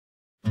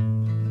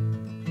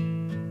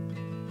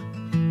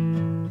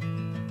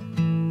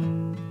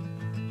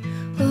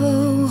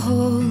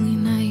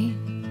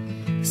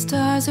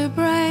stars are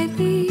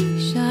brightly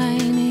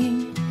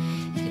shining.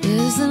 It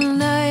is the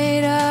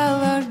night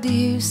of our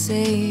dear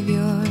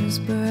Savior's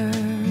birth.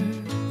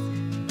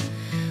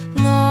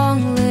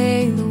 Long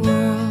lay the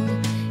world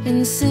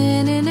in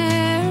sin and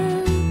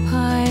error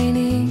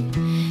pining,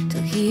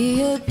 till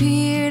He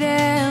appeared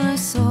and our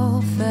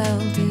soul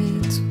felt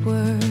its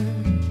worth.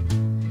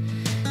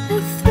 A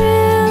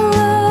thrill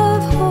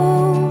of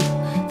hope,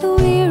 the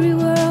weary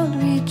world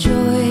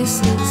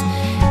rejoices.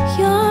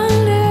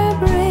 Yonder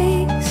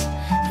breaks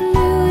a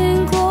new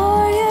and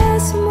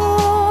glorious morn.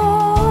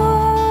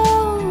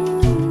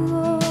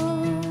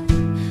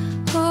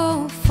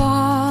 Oh,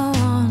 fall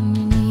on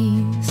your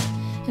knees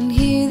and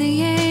hear the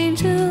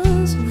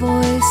angels'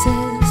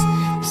 voices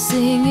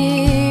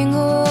singing,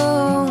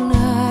 "Oh,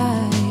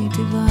 night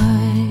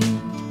divine."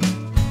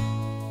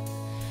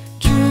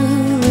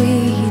 Truly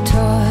He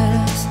taught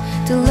us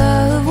to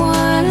love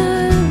one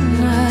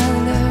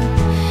another.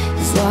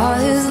 His law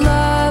is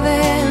love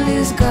and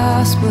His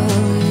gospel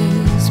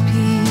is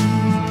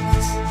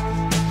peace.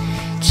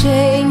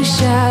 Chains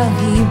shall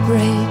He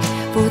break,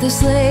 for the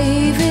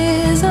slave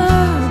is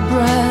our